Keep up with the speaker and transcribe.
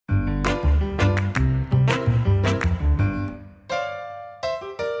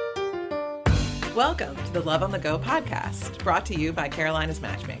Welcome to the Love on the Go podcast, brought to you by Carolina's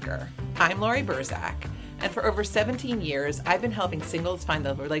Matchmaker. I'm Lori Burzak, and for over 17 years, I've been helping singles find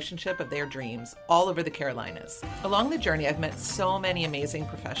the relationship of their dreams all over the Carolinas. Along the journey, I've met so many amazing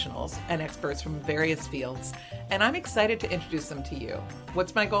professionals and experts from various fields, and I'm excited to introduce them to you.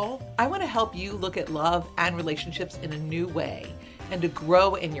 What's my goal? I want to help you look at love and relationships in a new way and to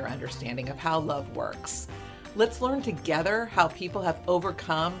grow in your understanding of how love works. Let's learn together how people have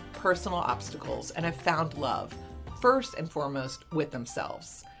overcome personal obstacles and have found love, first and foremost with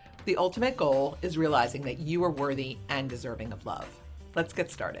themselves. The ultimate goal is realizing that you are worthy and deserving of love. Let's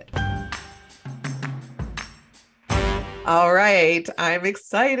get started. All right, I'm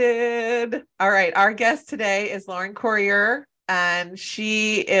excited. All right, our guest today is Lauren Corriher, and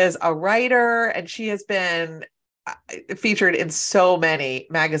she is a writer, and she has been featured in so many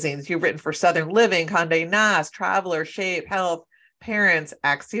magazines. You've written for Southern Living, Condé Nast, Traveler, Shape, Health, Parents,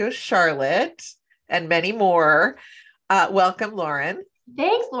 Axios, Charlotte, and many more. Welcome, Lauren.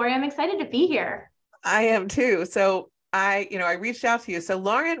 Thanks, Lori. I'm excited to be here. I am too. So I reached out to you. So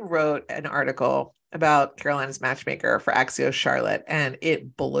Lauren wrote an article about Carolina's Matchmaker for Axios, Charlotte, and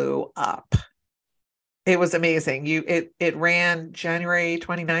it blew up. It was amazing. It ran January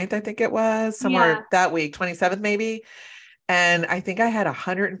 29th, I think it was, somewhere that week, 27th maybe. And I think I had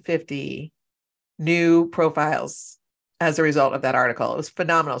 150 new profiles as a result of that article. It was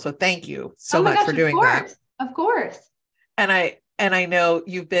phenomenal. So thank you so much for doing that. Of course. And I know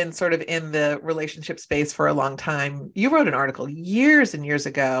you've been sort of in the relationship space for a long time. You wrote an article years and years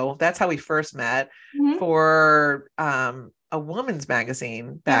ago. That's how we first met for a woman's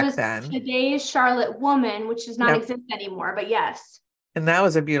magazine back then. Today's Charlotte Woman, which does not exist anymore, but yes. And that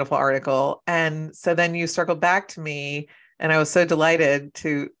was a beautiful article. And so then you circled back to me, and I was so delighted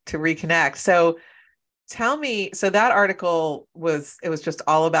to reconnect. So tell me, so that article was just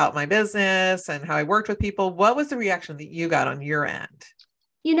all about my business and how I worked with people. What was the reaction that you got on your end?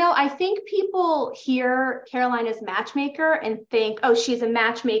 You know, I think people hear Carolina's Matchmaker and think, oh, she's a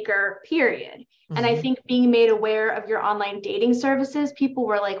matchmaker, period. And I think being made aware of your online dating services, people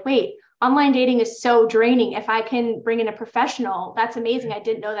were like, wait, online dating is so draining. If I can bring in a professional, that's amazing. I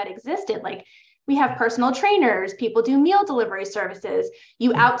didn't know that existed. Like, we have personal trainers, people do meal delivery services.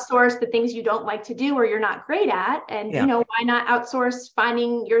 You outsource the things you don't like to do or you're not great at. And, you know, why not outsource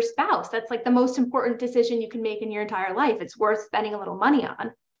finding your spouse? That's like the most important decision you can make in your entire life. It's worth spending a little money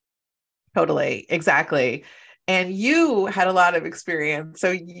on. Totally. Exactly. And you had a lot of experience.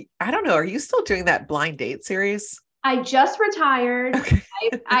 So I don't know, are you still doing that blind date series? I just retired. Okay.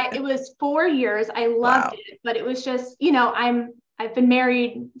 It was 4 years. I loved it, but it was just, you know, I've been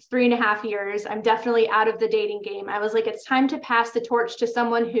married 3.5 years. I'm definitely out of the dating game. I was like, it's time to pass the torch to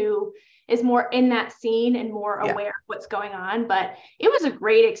someone who is more in that scene and more aware of what's going on. But it was a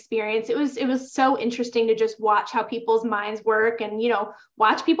great experience. It was so interesting to just watch how people's minds work and, you know,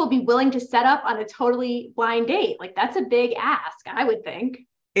 watch people be willing to set up on a totally blind date. Like, that's a big ask, I would think.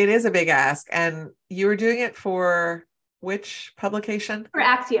 It is a big ask. And you were doing it for which publication? For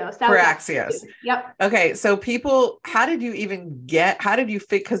Axios. For Axios. Yep. Okay. So how did you fit?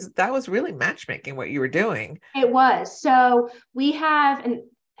 Because that was really matchmaking what you were doing. It was. So we had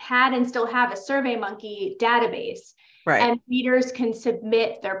and still have a SurveyMonkey database, right? And readers can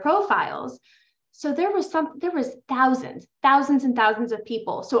submit their profiles. So there was thousands and thousands of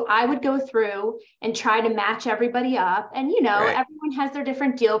people. So I would go through and try to match everybody up. And, you know, everyone has their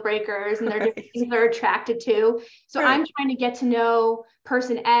different deal breakers and their different things they're attracted to. So I'm trying to get to know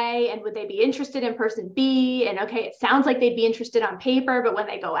person A, and would they be interested in person B? And okay, it sounds like they'd be interested on paper, but when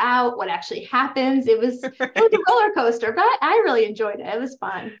they go out, what actually happens? It was a roller coaster, but I really enjoyed it. It was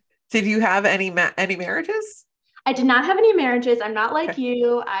fun. Did you have any marriages? I did not have any marriages. I'm not like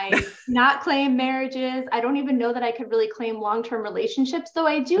you. I did not claim marriages. I don't even know that I could really claim long-term relationships, though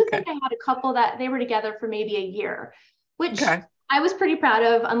I do think I had a couple that they were together for maybe a year, which I was pretty proud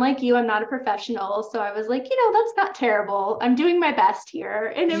of. Unlike you, I'm not a professional. So I was like, you know, that's not terrible. I'm doing my best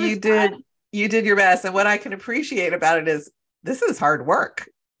here. And you did your best. And what I can appreciate about it is this is hard work.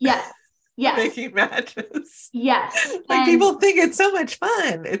 Yes. Yes. Making matches. Yes. Like, people think it's so much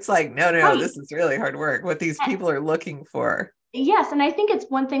fun. It's like, no, this is really hard work. What these people are looking for. Yes. And I think it's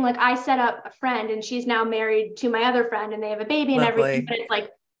one thing, like, I set up a friend and she's now married to my other friend and they have a baby and everything, but it's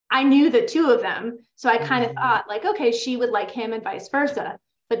like, I knew the two of them. So I kind of thought like, okay, she would like him and vice versa.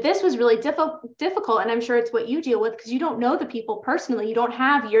 But this was really difficult. And I'm sure it's what you deal with because you don't know the people personally. You don't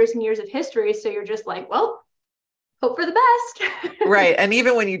have years and years of history. So you're just like, well, hope for the best. Right. And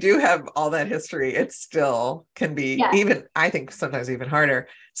even when you do have all that history, it still can be even, I think sometimes even harder.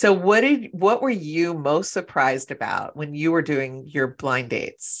 So what were you most surprised about when you were doing your blind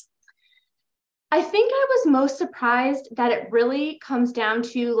dates? I think I was most surprised that it really comes down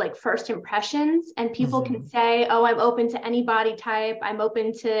to like first impressions, and people can say, oh, I'm open to any body type. I'm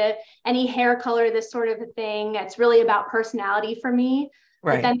open to any hair color, this sort of a thing. It's really about personality for me.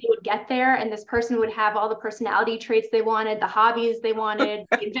 Right. But then they would get there and this person would have all the personality traits they wanted, the hobbies they wanted,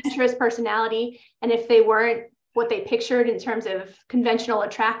 the adventurous personality. And if they weren't what they pictured in terms of conventional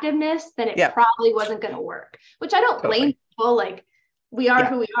attractiveness, then it probably wasn't going to work, which I don't blame people. Like, we are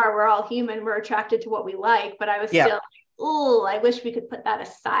who we are. We're all human. We're attracted to what we like. But I was still like, oh, I wish we could put that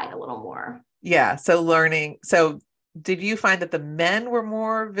aside a little more. Yeah. So did you find that the men were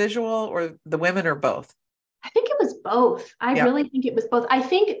more visual or the women, or both? I think it was both. I really think it was both. I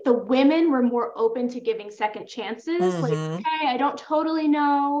think the women were more open to giving second chances. Like, okay, I don't totally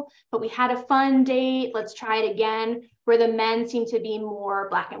know, but we had a fun date. Let's try it again. Where the men seem to be more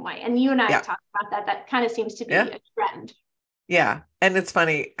black and white. And you and I have talked about that. That kind of seems to be a trend. Yeah. And it's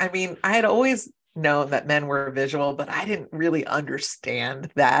funny. I mean, I had always known that men were visual, but I didn't really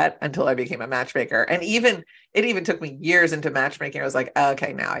understand that until I became a matchmaker. And it even took me years into matchmaking. I was like,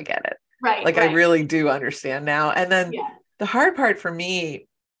 okay, now I get it. Right. Like, I really do understand now. And then the hard part for me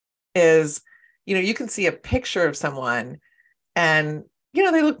is, you can see a picture of someone and,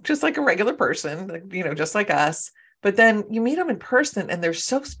 they look just like a regular person, just like us. But then you meet them in person and they're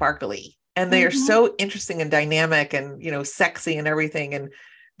so sparkly. And they are so interesting and dynamic and, sexy and everything. And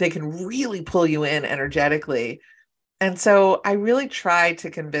they can really pull you in energetically. And so I really try to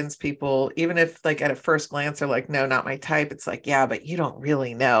convince people, even if like at a first glance, they're like, no, not my type. It's like, yeah, but you don't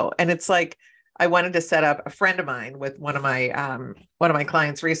really know. And it's like, I wanted to set up a friend of mine with one of my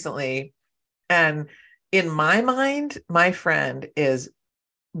clients recently. And in my mind, my friend is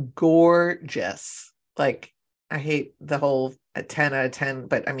gorgeous. Like, I hate the whole 10 out of 10,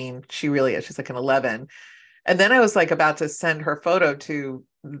 but I mean, she really is. She's like an 11. And then I was like about to send her photo to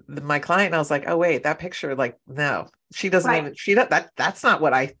my client. And I was like, oh, wait, that picture, like, no, she doesn't even, that's not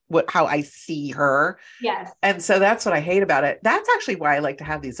how I see her. Yes. And so that's what I hate about it. That's actually why I like to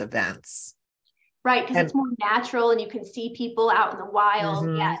have these events. Right. Because it's more natural and you can see people out in the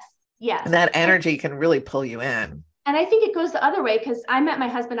wild. Yes. Yes. And that energy can really pull you in. And I think it goes the other way, because I met my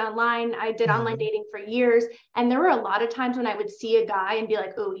husband online. I did online dating for years. And there were a lot of times when I would see a guy and be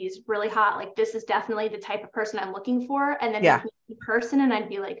like, oh, he's really hot. Like, this is definitely the type of person I'm looking for. And then he'd meet in person and I'd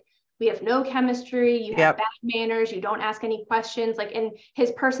be like, we have no chemistry. You have bad manners. You don't ask any questions. Like, in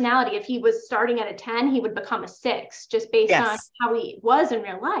his personality, if he was starting at a 10, he would become a 6 just based on how he was in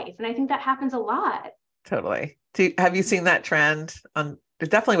real life. And I think that happens a lot. Totally. Have you seen that trend on? It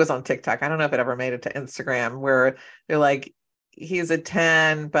definitely was on TikTok. I don't know if it ever made it to Instagram, where they're like, he's a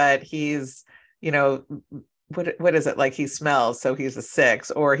 10, but he's, what is it? Like, he smells, so he's a 6,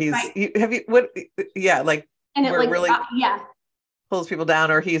 or he's, like, and it like, really pulls people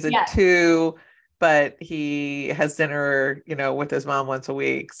down, or he's a 2, but he has dinner, with his mom once a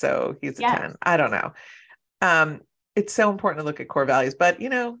week. So he's a 10. I don't know. It's so important to look at core values, but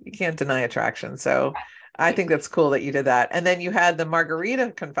you can't deny attraction. So I think that's cool that you did that. And then you had the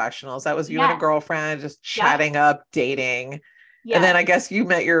margarita confessionals. That was you and a girlfriend just chatting up, dating. And then I guess you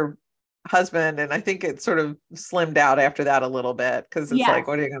met your husband, and I think it sort of slimmed out after that a little bit, because it's like,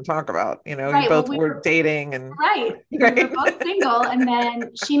 what are you going to talk about? You both were dating and we were both single. And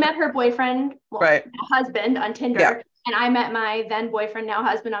then she met her boyfriend, husband, on Tinder. And I met my then boyfriend, now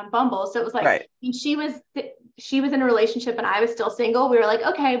husband, on Bumble. So it was like, she was in a relationship and I was still single. We were like,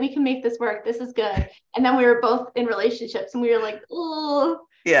 okay, we can make this work. This is good. And then we were both in relationships and we were like, oh,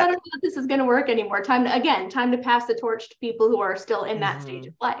 I don't know if this is going to work anymore. Time to pass the torch to people who are still in that stage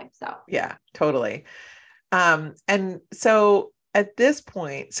of life. So yeah, totally. And so at this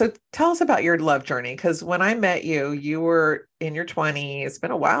point, so tell us about your love journey. Because when I met you, you were in your 20s. It's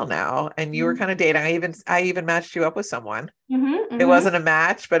been a while now, and you were kind of dating. I even matched you up with someone. It wasn't a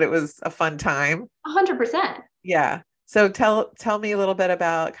match, but it was a fun time. 100%. Yeah. So tell me a little bit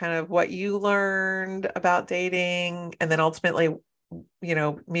about kind of what you learned about dating, and then ultimately,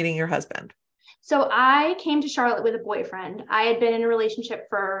 meeting your husband. So I came to Charlotte with a boyfriend. I had been in a relationship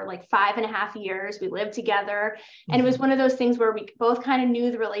for like 5.5 years. We lived together, and it was one of those things where we both kind of knew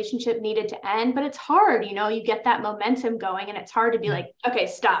the relationship needed to end, but it's hard, you get that momentum going and it's hard to be like, okay,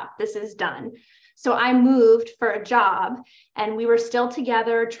 stop, this is done. So I moved for a job and we were still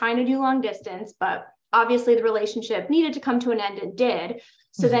together trying to do long distance, but obviously the relationship needed to come to an end and did.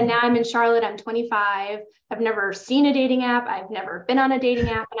 So then now I'm in Charlotte, I'm 25. I've never seen a dating app. I've never been on a dating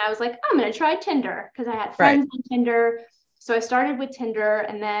app. And I was like, I'm going to try Tinder, because I had friends on Tinder. So I started with Tinder,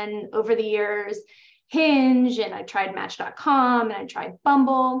 and then over the years, Hinge, and I tried Match.com, and I tried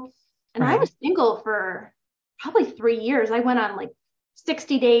Bumble. And I was single for probably 3 years. I went on like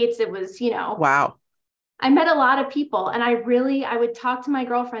 60 dates. It was, wow. I met a lot of people, and I would talk to my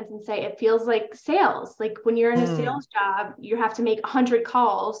girlfriends and say, it feels like sales. Like when you're in a sales job, you have to make 100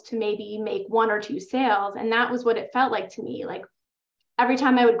 calls to maybe make 1 or 2 sales. And that was what it felt like to me. Like every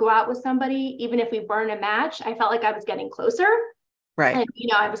time I would go out with somebody, even if we weren't a match, I felt like I was getting closer. Right. And,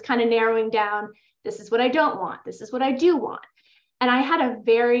 I was kind of narrowing down, this is what I don't want. This is what I do want. And I had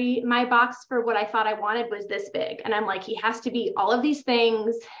my box for what I thought I wanted was this big. And I'm like, he has to be all of these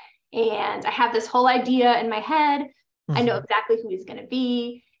things. And I have this whole idea in my head. I know exactly who he's going to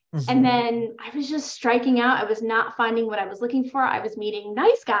be. And then I was just striking out. I was not finding what I was looking for. I was meeting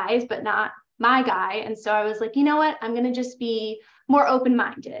nice guys, but not my guy. And so I was like, you know what? I'm going to just be more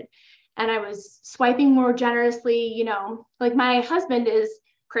open-minded. And I was swiping more generously, like my husband is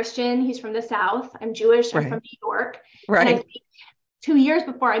Christian. He's from the South. I'm Jewish. I'm from New York. Right. And I think 2 years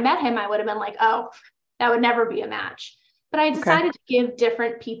before I met him, I would have been like, oh, that would never be a match. But I decided to give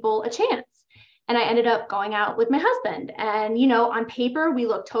different people a chance. And I ended up going out with my husband. And, on paper, we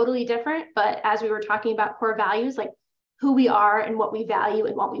look totally different. But as we were talking about core values, like who we are and what we value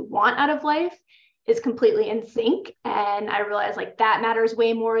and what we want out of life is completely in sync. And I realized like that matters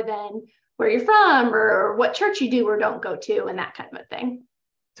way more than where you're from or what church you do or don't go to and that kind of a thing.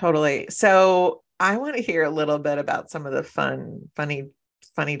 Totally. So I want to hear a little bit about some of the funny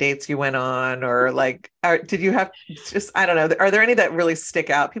dates you went on, or like, did you have just, I don't know, are there any that really stick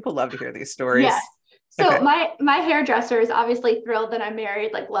out? People love to hear these stories. Yes. So my hairdresser is obviously thrilled that I'm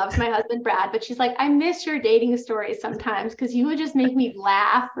married, like loves my husband, Brad, but she's like, I miss your dating stories sometimes because you would just make me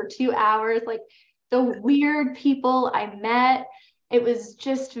laugh for 2 hours. Like the weird people I met, it was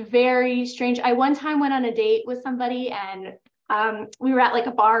just very strange. I one time went on a date with somebody and we were at like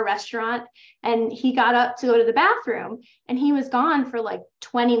a bar restaurant and he got up to go to the bathroom and he was gone for like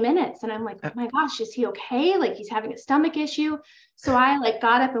 20 minutes. And I'm like, oh my gosh, is he okay? Like he's having a stomach issue. So I like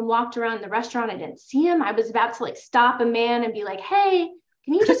got up and walked around the restaurant. I didn't see him. I was about to like stop a man and be like, hey,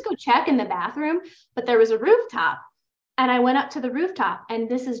 can you just go check in the bathroom? But there was a rooftop and I went up to the rooftop and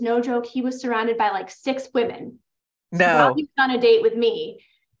this is no joke. He was surrounded by like 6 women. While he was on a date with me.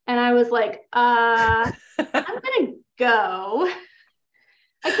 And I was like, I'm going to go.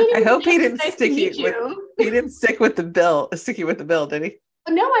 I hope he didn't stick with the bill, did he?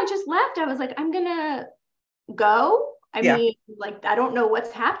 No, I just left. I was like, I'm gonna go. I mean, like, I don't know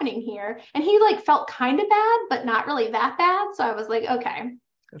what's happening here. And he like felt kind of bad, but not really that bad. So I was like, okay,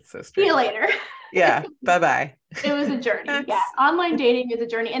 that's so strange. See you later. Yeah. Bye-bye. It was a journey. Yeah. Online dating is a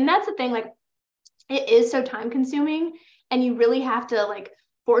journey. And that's the thing, like, it is so time consuming and you really have to like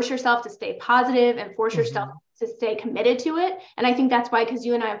force yourself to stay positive and force yourself to stay committed to it. And I think that's why, because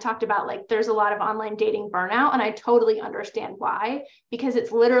you and I have talked about like, there's a lot of online dating burnout and I totally understand why, because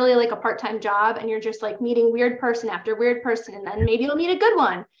it's literally like a part-time job and you're just like meeting weird person after weird person. And then maybe you'll meet a good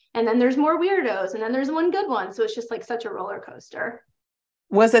one. And then there's more weirdos and then there's one good one. So it's just like such a roller coaster.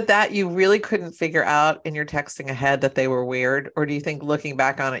 Was it that you really couldn't figure out in your texting ahead that they were weird? Or do you think looking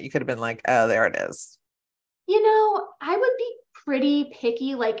back on it, you could have been like, oh, there it is? I would be pretty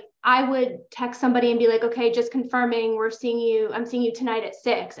picky. Like I would text somebody and be like, okay, just confirming I'm seeing you tonight at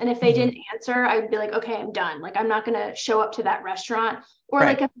 6. And if they didn't answer, I would be like, okay, I'm done. Like, I'm not going to show up to that restaurant. Or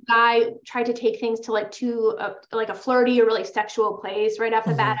like if a guy tried to take things to like a flirty or really sexual place right off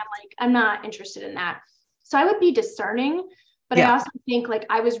the bat, I'm like, I'm not interested in that. So I would be discerning, but I also think like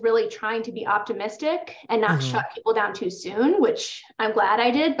I was really trying to be optimistic and not shut people down too soon, which I'm glad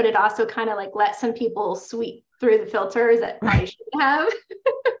I did, but it also kind of like let some people sweep through the filters that I shouldn't have.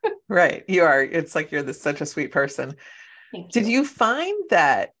 Right. You are. It's like you're such a sweet person. Did you find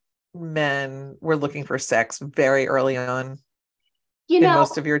that men were looking for sex very early on in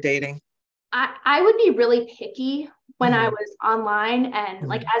most of your dating? I would be really picky when I was online. And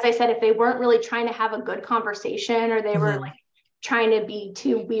like, as I said, if they weren't really trying to have a good conversation or they were like trying to be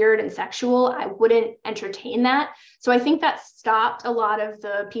too weird and sexual, I wouldn't entertain that. So I think that stopped a lot of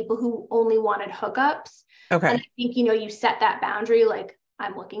the people who only wanted hookups. Okay. And I think, you set that boundary, like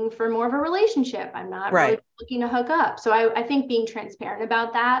I'm looking for more of a relationship. I'm not really looking to hook up. So I think being transparent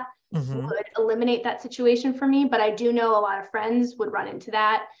about that would eliminate that situation for me. But I do know a lot of friends would run into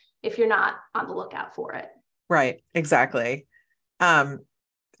that if you're not on the lookout for it. Right. Exactly. And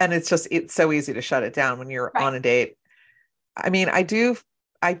it's so easy to shut it down when you're on a date. I mean, I do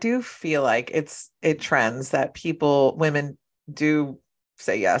feel like it trends that women do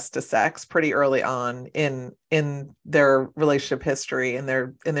say yes to sex pretty early on in their relationship history and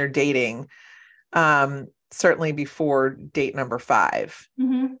their dating, certainly before date number 5,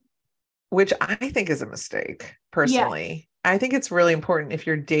 which I think is a mistake personally. I think it's really important if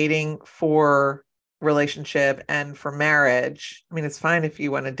you're dating for relationship and for marriage, I mean, it's fine if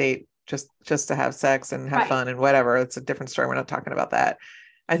you want to date just to have sex and have fun and whatever. It's a different story. We're not talking about that.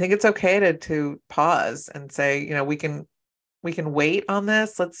 I think it's okay to pause and say, you know, we can wait on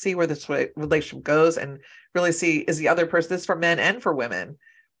this. Let's see where this relationship goes and really see, is the other person, this is for men and for women.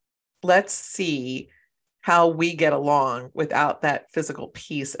 Let's see how we get along without that physical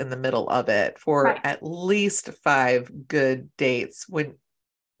piece in the middle of it for at least 5 good dates, when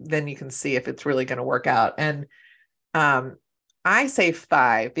then you can see if it's really going to work out. And I say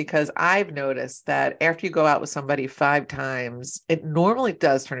 5 because I've noticed that after you go out with somebody 5 times, it normally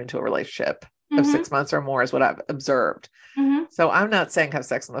does turn into a relationship of 6 months or more, is what I've observed. So I'm not saying have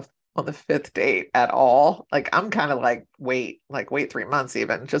sex on the 5th date at all. Like, I'm kind of like, wait 3 months,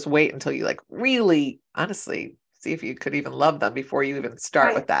 even just wait until you like really honestly see if you could even love them before you even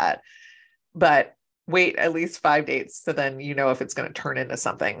start with that. But wait at least 5 dates. So then, you know, if it's going to turn into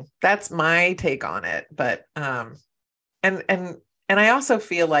something. That's my take on it. But, and I also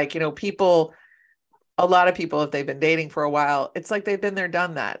feel like, you know, a lot of people, if they've been dating for a while, it's like they've been there,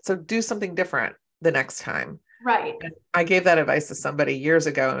 done that. So do something different the next time. Right. And I gave that advice to somebody years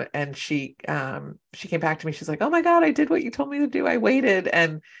ago, and she came back to me. She's like, "Oh my God, I did what you told me to do. I waited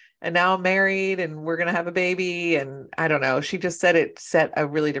and now I'm married and we're going to have a baby." And I don't know. She just said it set a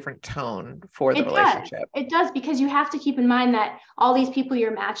really different tone for the relationship. It does, because you have to keep in mind that all these people you're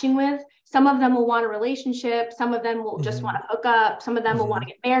matching with, some of them will want a relationship. Some of them will just want to hook up. Some of them will want to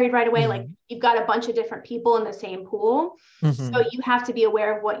get married right away. Like, you've got a bunch of different people in the same pool. So you have to be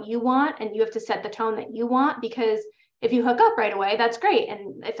aware of what you want, and you have to set the tone that you want, because if you hook up right away, that's great.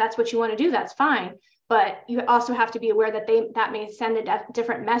 And if that's what you want to do, that's fine. But you also have to be aware that that may send a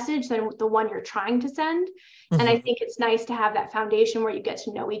different message than the one you're trying to send. And I think it's nice to have that foundation where you get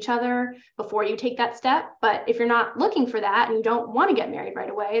to know each other before you take that step. But if you're not looking for that and you don't want to get married right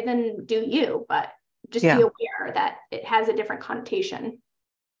away, then do you. But just be aware that it has a different connotation.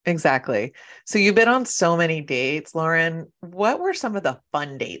 Exactly. So you've been on so many dates, Lauren. What were some of the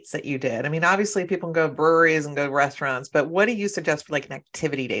fun dates that you did? I mean, obviously people can go to breweries and go to restaurants, but what do you suggest for like an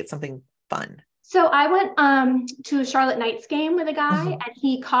activity date, something fun? So I went to a Charlotte Knights game with a guy, and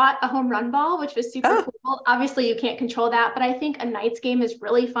he caught a home run ball, which was super cool. Obviously, you can't control that, but I think a Knights game is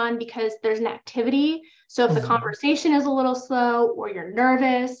really fun because there's an activity. So if the conversation is a little slow or you're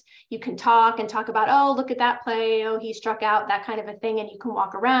nervous, you can talk about, oh, look at that play. Oh, he struck out, that kind of a thing. And you can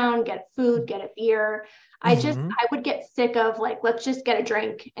walk around, get food, get a beer. I would get sick of like, let's just get a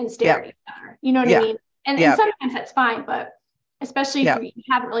drink and stare at each other. You know what I mean? And sometimes that's fine, but especially if you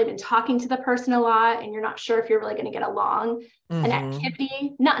haven't really been talking to the person a lot and you're not sure if you're really going to get along, an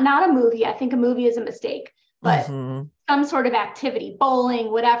activity, not a movie. I think a movie is a mistake, but some sort of activity,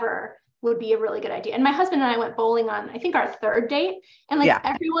 bowling, whatever, would be a really good idea. And my husband and I went bowling on, I think, our 3rd date. And like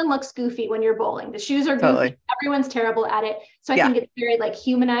everyone looks goofy when you're bowling. The shoes are goofy. Everyone's terrible at it. So I think it's very like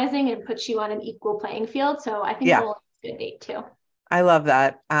humanizing and puts you on an equal playing field. So I think bowling is a good date too. I love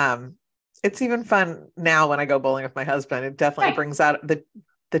that. It's even fun now when I go bowling with my husband. It definitely brings out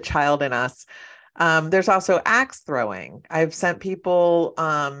the child in us. There's also axe throwing. I've sent people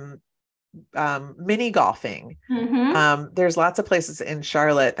mini golfing. There's lots of places in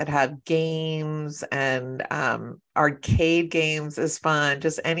Charlotte that have games, and arcade games is fun.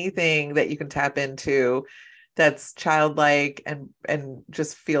 Just anything that you can tap into that's childlike and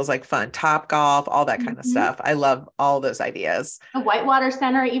just feels like fun. Top golf, all that kind of stuff. I love all those ideas. The Whitewater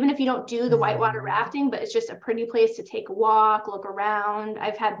Center, even if you don't do the whitewater rafting, but it's just a pretty place to take a walk, look around.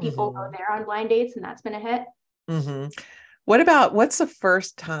 I've had people go there on blind dates, and that's been a hit. What's the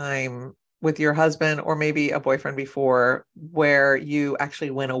first time with your husband or maybe a boyfriend before where you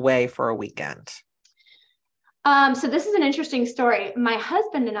actually went away for a weekend? So this is an interesting story. My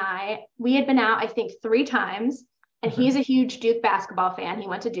husband and we had been out, I think, 3 times, and he's a huge Duke basketball fan. He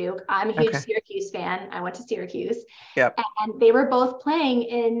went to Duke. I'm a huge Syracuse fan. I went to Syracuse. And they were both playing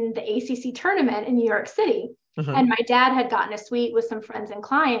in the ACC tournament in New York City. And my dad had gotten a suite with some friends and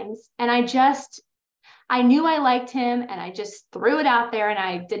clients. And I knew I liked him, and I just threw it out there, and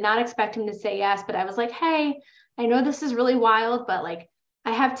I did not expect him to say yes, but I was like, hey, I know this is really wild, but like,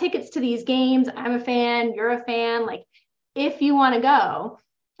 I have tickets to these games. I'm a fan. You're a fan. Like, if you want to go.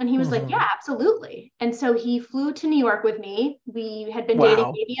 And he was like, yeah, absolutely. And so he flew to New York with me. We had been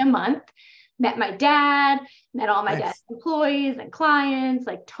dating maybe a month, met my dad, met all my dad's employees and clients,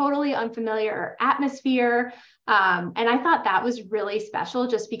 like totally unfamiliar atmosphere. And I thought that was really special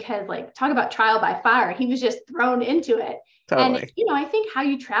just because, like, talk about trial by fire. He was just thrown into it. Totally. And, I think how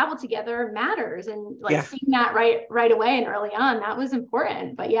you travel together matters, and like seeing that right away and early on, that was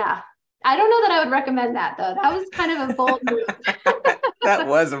important. But yeah, I don't know that I would recommend that though. That was kind of a bold move. That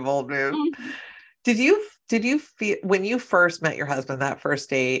was a bold move. Did you feel when you first met your husband, that first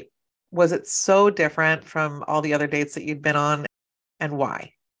date, was it so different from all the other dates that you'd been on, and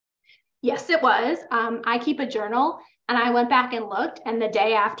why? Yes, it was. I keep a journal and I went back and looked. And the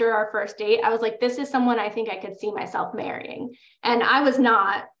day after our first date, I was like, this is someone I think I could see myself marrying. And I was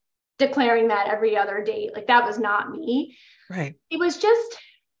not declaring that every other date. Like that was not me. Right. It was just,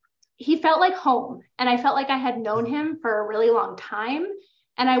 he felt like home. And I felt like I had known him for a really long time.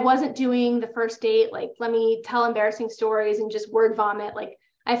 And I wasn't doing the first date, like, let me tell embarrassing stories and just word vomit. Like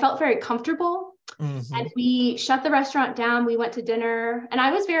I felt very comfortable. And we shut the restaurant down. We went to dinner. And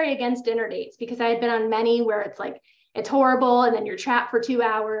I was very against dinner dates because I had been on many where it's like, it's horrible. And then you're trapped for 2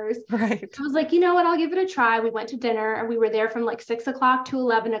 hours. Right. I was like, you know what? I'll give it a try. We went to dinner and we were there from like 6 o'clock to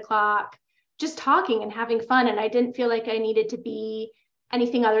 11 o'clock, just talking and having fun. And I didn't feel like I needed to be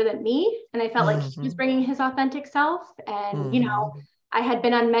anything other than me. And I felt like he was bringing his authentic self. And, you know, I had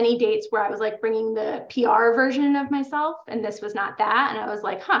been on many dates where I was like bringing the PR version of myself. And this was not that. And I was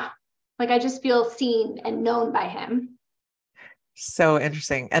like, like I just feel seen and known by him. So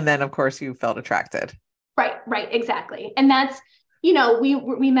interesting. And then of course you felt attracted. Right, exactly. And that's, you know,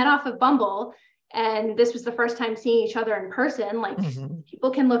 we met off of Bumble and this was the first time seeing each other in person. Like people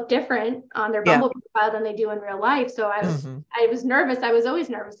can look different on their Bumble profile than they do in real life. So I was nervous. I was always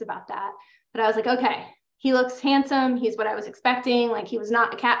nervous about that. But I was like, okay, he looks handsome. He's what I was expecting. Like he was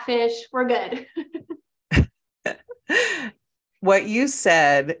not a catfish. We're good. What you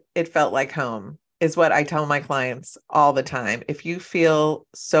said, it felt like home, is what I tell my clients all the time. If you feel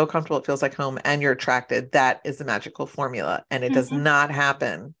so comfortable, it feels like home and you're attracted, that is the magical formula. And it does not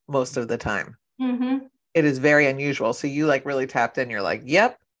happen most of the time. It is very unusual. So you like really tapped in. You're like,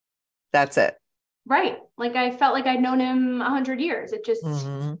 yep, that's it. Right. Like I felt like I'd known him 100 years. It just,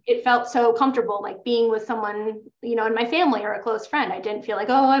 it felt so comfortable, like being with someone, you know, in my family or a close friend. I didn't feel like,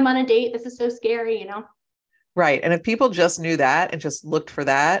 oh, I'm on a date. This is so scary, you know? Right. And if people just knew that and just looked for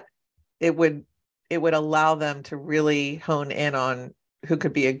that, it would allow them to really hone in on who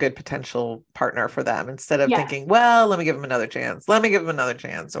could be a good potential partner for them instead of thinking, well, let me give him another chance. Let me give him another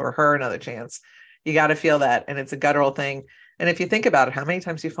chance or her another chance. You got to feel that. And it's a guttural thing. And if you think about it, how many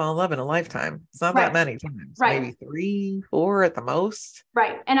times you fall in love in a lifetime? It's not that many times, maybe 3, 4 at the most.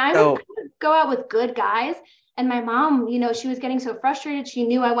 Right. And I would go out with good guys. And my mom, you know, she was getting so frustrated. She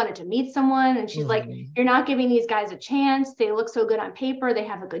knew I wanted to meet someone. And she's like, you're not giving these guys a chance. They look so good on paper. They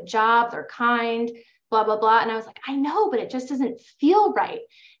have a good job. They're kind, blah, blah, blah. And I was like, I know, but it just doesn't feel right.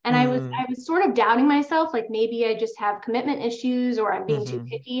 And I was sort of doubting myself. Like maybe I just have commitment issues or I'm being too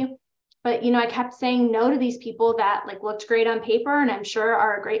picky. But, you know, I kept saying no to these people that like looked great on paper and I'm sure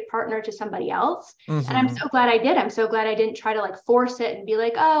are a great partner to somebody else. And I'm so glad I did. I'm so glad I didn't try to like force it and be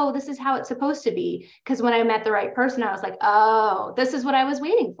like, oh, this is how it's supposed to be. Because when I met the right person, I was like, oh, this is what I was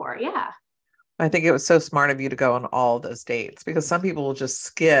waiting for. Yeah. I think it was so smart of you to go on all those dates because some people will just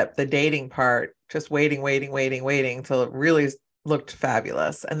skip the dating part, just waiting until it really looked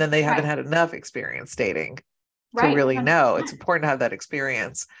fabulous. And then they haven't had enough experience dating to really know. It's important to have that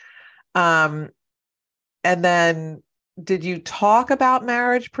experience. And then did you talk about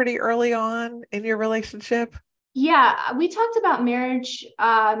marriage pretty early on in your relationship? Yeah, we talked about marriage,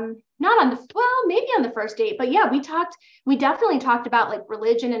 not on maybe on the first date, but yeah, we definitely talked about like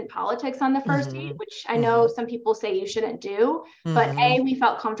religion and politics on the first date, which I know some people say you shouldn't do, but A, we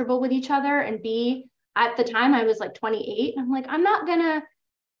felt comfortable with each other, and B, at the time I was like 28. And I'm like, I'm not gonna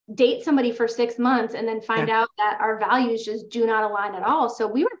date somebody for 6 months and then find out that our values just do not align at all. So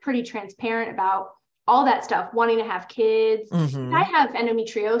we were pretty transparent about all that stuff, wanting to have kids. I have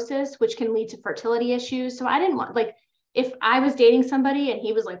endometriosis, which can lead to fertility issues. So I didn't want, like, if I was dating somebody and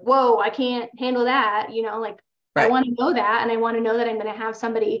he was like, whoa, I can't handle that, you know, like I want to know that. And I want to know that I'm going to have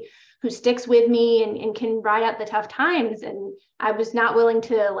somebody who sticks with me and can ride out the tough times. And I was not willing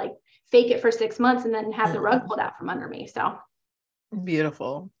to like fake it for 6 months and then have the rug pulled out from under me. So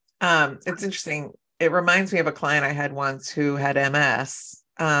beautiful. It's interesting. It reminds me of a client I had once who had MS,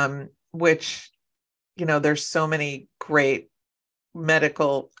 which, you know, there's so many great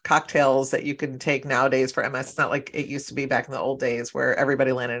medical cocktails that you can take nowadays for MS. It's not like it used to be back in the old days where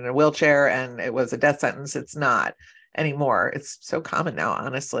everybody landed in a wheelchair and it was a death sentence. It's not anymore. It's so common now,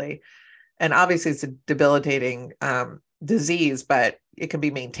 honestly. And obviously it's a debilitating disease, but it can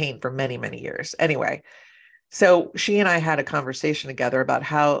be maintained for many, many years. Anyway, so she and I had a conversation together about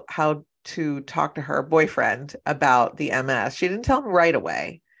how to talk to her boyfriend about the MS. She didn't tell him right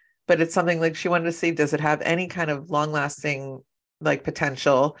away, but it's something like she wanted to see, does it have any kind of long lasting like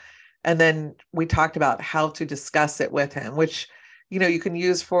potential? And then we talked about how to discuss it with him, which, you know, you can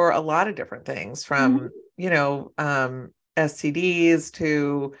use for a lot of different things from, you know, STDs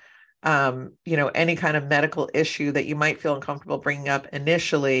to any kind of medical issue that you might feel uncomfortable bringing up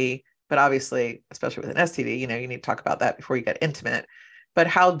initially, but obviously, especially with an STD, you need to talk about that before you get intimate. But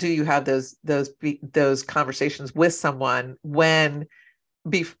how do you have those conversations with someone when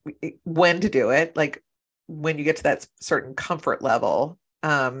to do it? Like when you get to that certain comfort level,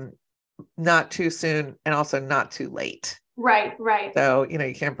 not too soon and also not too late. Right. So,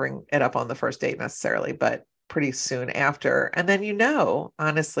 you can't bring it up on the first date necessarily, but pretty soon after. And then,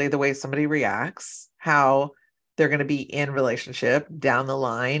 honestly, the way somebody reacts, how they're going to be in relationship down the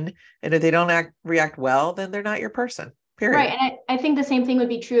line. And if they don't react well, then they're not your person, period. Right. And I think the same thing would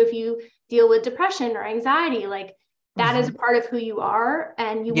be true if you deal with depression or anxiety. Like that is a part of who you are.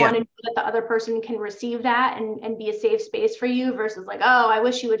 And you want to know that the other person can receive that and be a safe space for you versus like, oh, I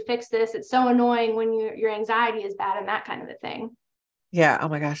wish you would fix this. It's so annoying when your anxiety is bad and that kind of a thing. Yeah. Oh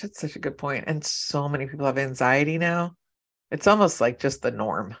my gosh, that's such a good point. And so many people have anxiety now. It's almost like just the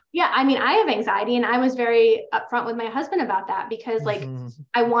norm. Yeah. I mean, I have anxiety and I was very upfront with my husband about that because like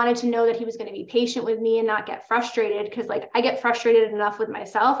I wanted to know that he was going to be patient with me and not get frustrated because like I get frustrated enough with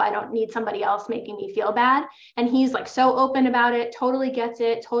myself. I don't need somebody else making me feel bad. And he's like so open about it, totally gets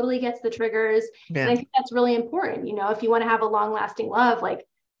the triggers. Yeah. And I think that's really important. If you want to have a long lasting love, like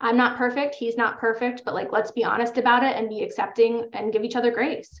I'm not perfect, he's not perfect, but like, let's be honest about it and be accepting and give each other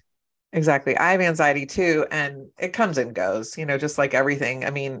grace. Exactly. I have anxiety too, and it comes and goes, just like everything. I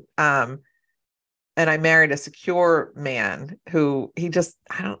mean, and I married a secure man who he doesn't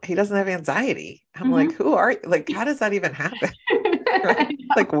have anxiety. I'm like, who are you? Like, how does that even happen? Right?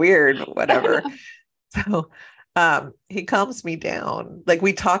 It's like weird, whatever. So, he calms me down. Like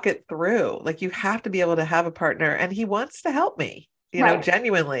we talk it through. Like you have to be able to have a partner and he wants to help me,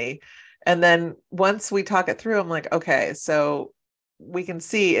 genuinely. And then once we talk it through, I'm like, okay, so we can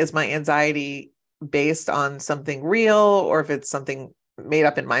see, is my anxiety based on something real or if it's something made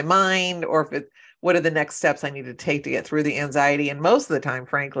up in my mind or what are the next steps I need to take to get through the anxiety? And most of the time,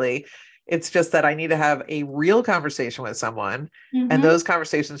 frankly, it's just that I need to have a real conversation with someone. And those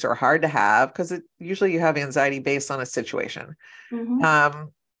conversations are hard to have because usually you have anxiety based on a situation.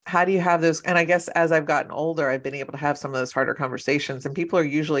 How do you have those? And I guess as I've gotten older, I've been able to have some of those harder conversations and people are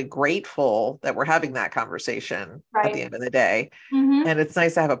usually grateful that we're having that conversation at the end of the day. And it's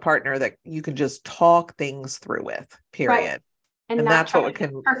nice to have a partner that you can just talk things through with, period. And that's what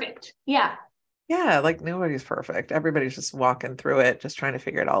can perfect. Yeah. Yeah. Like nobody's perfect. Everybody's just walking through it, just trying to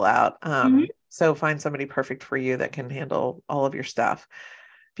figure it all out. So find somebody perfect for you that can handle all of your stuff.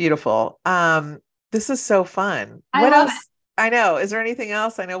 Beautiful. This is so fun. What else? I know. Is there anything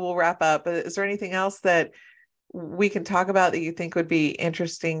else? I know we'll wrap up, but is there anything else that we can talk about that you think would be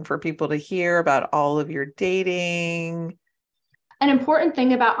interesting for people to hear about all of your dating? An important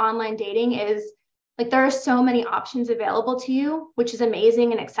thing about online dating is like there are so many options available to you, which is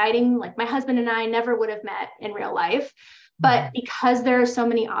amazing and exciting. Like my husband and I never would have met in real life, but because there are so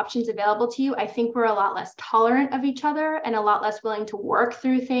many options available to you, I think we're a lot less tolerant of each other and a lot less willing to work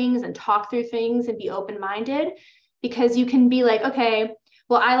through things and talk through things and be open-minded. Because you can be like, okay,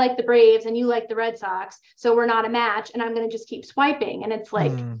 well, I like the Braves and you like the Red Sox, so we're not a match and I'm going to just keep swiping. And it's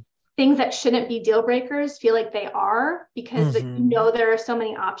like things that shouldn't be deal breakers feel like they are because there are so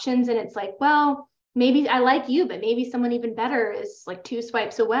many options. And it's like, well, maybe I like you, but maybe someone even better is like 2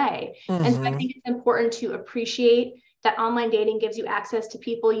 swipes away. And so I think it's important to appreciate that online dating gives you access to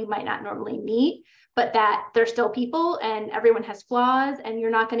people you might not normally meet, but that they're still people and everyone has flaws and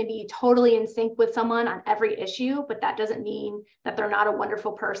you're not going to be totally in sync with someone on every issue, but that doesn't mean that they're not a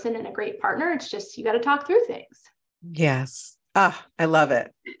wonderful person and a great partner. It's just, you got to talk through things. Yes. I love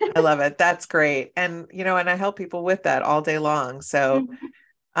it. I love it. That's great. And, and I help people with that all day long. So,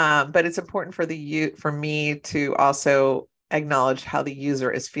 but it's important for me to also acknowledge how the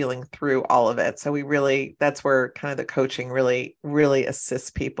user is feeling through all of it. So that's where kind of the coaching really, really assists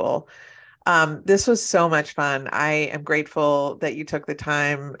people. This was so much fun. I am grateful that you took the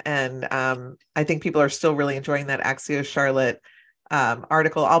time and I think people are still really enjoying that Axios Charlotte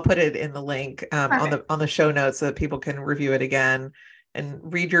article. I'll put it in the link on the show notes so that people can review it again and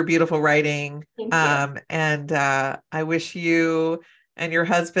read your beautiful writing. And I wish you and your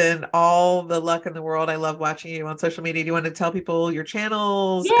husband all the luck in the world. I love watching you on social media. Do you want to tell people your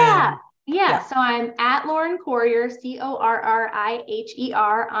channels? Yeah. So I'm at Lauren Corriher,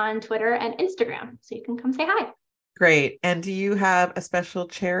 Corriher on Twitter and Instagram. So you can come say hi. Great. And do you have a special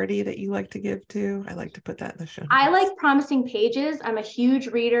charity that you like to give to? I like to put that in the show notes. I like Promising Pages. I'm a huge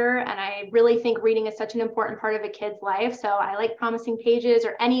reader and I really think reading is such an important part of a kid's life. So I like Promising Pages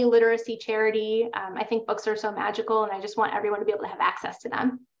or any literacy charity. I think books are so magical and I just want everyone to be able to have access to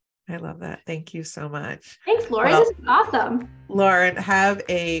them. I love that. Thank you so much. Thanks, Lori. This is awesome. Lauren, have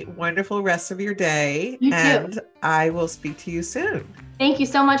a wonderful rest of your day. You too. And I will speak to you soon. Thank you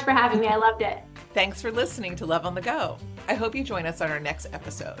so much for having me. I loved it. Thanks for listening to Love on the Go. I hope you join us on our next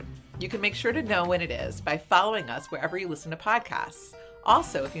episode. You can make sure to know when it is by following us wherever you listen to podcasts.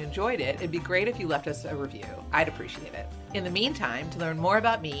 Also, if you enjoyed it, it'd be great if you left us a review. I'd appreciate it. In the meantime, to learn more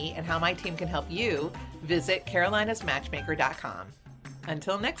about me and how my team can help you, visit carolinasmatchmaker.com.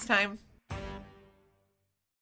 Until next time.